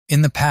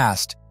In the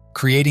past,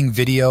 creating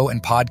video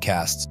and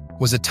podcasts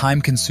was a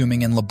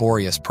time-consuming and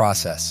laborious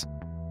process.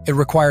 It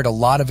required a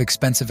lot of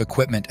expensive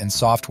equipment and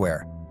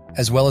software,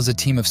 as well as a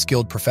team of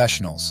skilled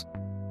professionals.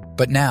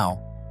 But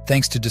now,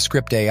 thanks to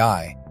Descript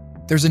AI,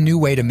 there's a new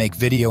way to make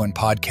video and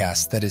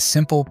podcasts that is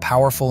simple,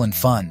 powerful, and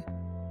fun.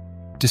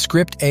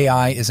 Descript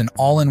AI is an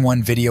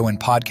all-in-one video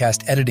and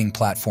podcast editing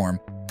platform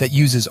that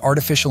uses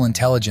artificial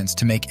intelligence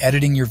to make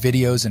editing your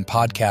videos and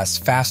podcasts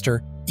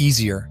faster,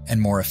 easier, and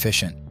more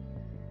efficient.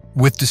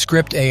 With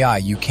Descript AI,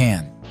 you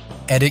can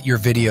edit your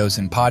videos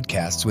and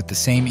podcasts with the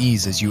same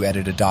ease as you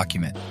edit a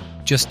document.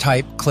 Just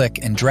type,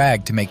 click, and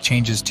drag to make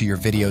changes to your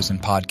videos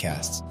and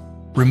podcasts.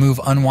 Remove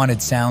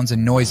unwanted sounds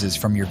and noises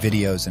from your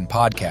videos and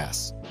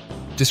podcasts.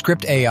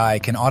 Descript AI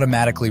can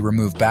automatically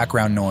remove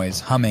background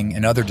noise, humming,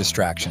 and other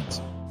distractions.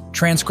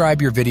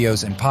 Transcribe your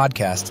videos and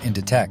podcasts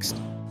into text.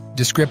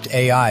 Descript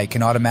AI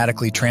can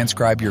automatically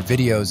transcribe your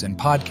videos and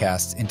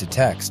podcasts into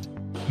text,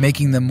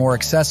 making them more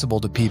accessible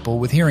to people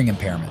with hearing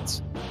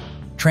impairments.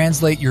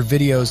 Translate your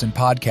videos and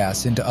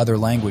podcasts into other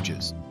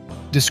languages.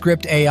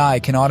 Descript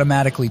AI can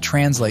automatically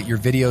translate your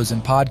videos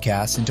and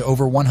podcasts into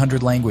over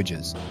 100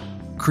 languages.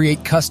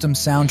 Create custom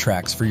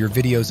soundtracks for your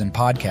videos and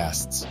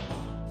podcasts.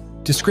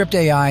 Descript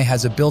AI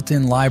has a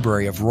built-in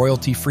library of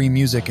royalty-free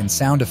music and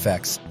sound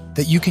effects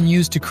that you can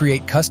use to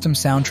create custom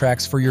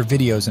soundtracks for your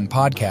videos and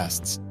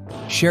podcasts.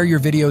 Share your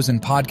videos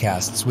and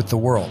podcasts with the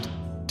world.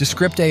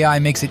 Descript AI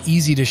makes it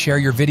easy to share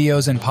your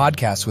videos and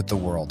podcasts with the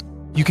world.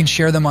 You can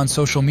share them on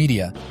social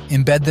media,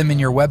 embed them in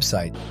your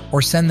website, or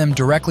send them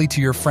directly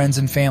to your friends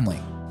and family.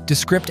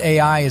 Descript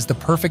AI is the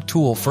perfect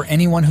tool for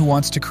anyone who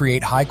wants to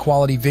create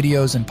high-quality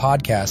videos and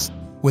podcasts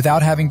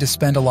without having to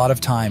spend a lot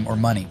of time or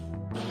money.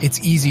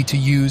 It's easy to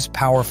use,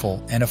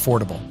 powerful, and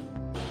affordable.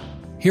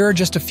 Here are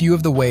just a few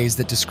of the ways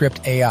that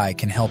Descript AI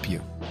can help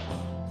you.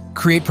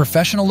 Create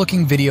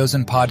professional-looking videos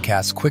and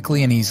podcasts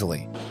quickly and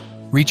easily.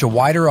 Reach a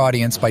wider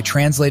audience by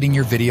translating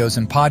your videos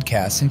and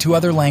podcasts into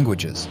other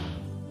languages.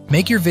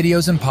 Make your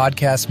videos and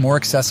podcasts more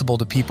accessible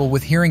to people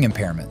with hearing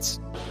impairments.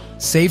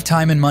 Save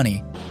time and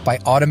money by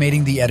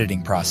automating the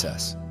editing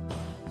process.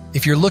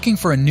 If you're looking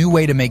for a new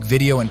way to make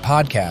video and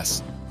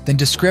podcasts, then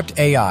Descript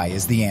AI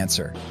is the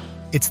answer.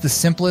 It's the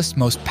simplest,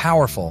 most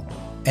powerful,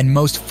 and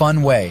most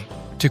fun way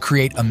to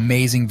create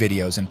amazing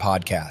videos and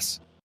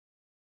podcasts.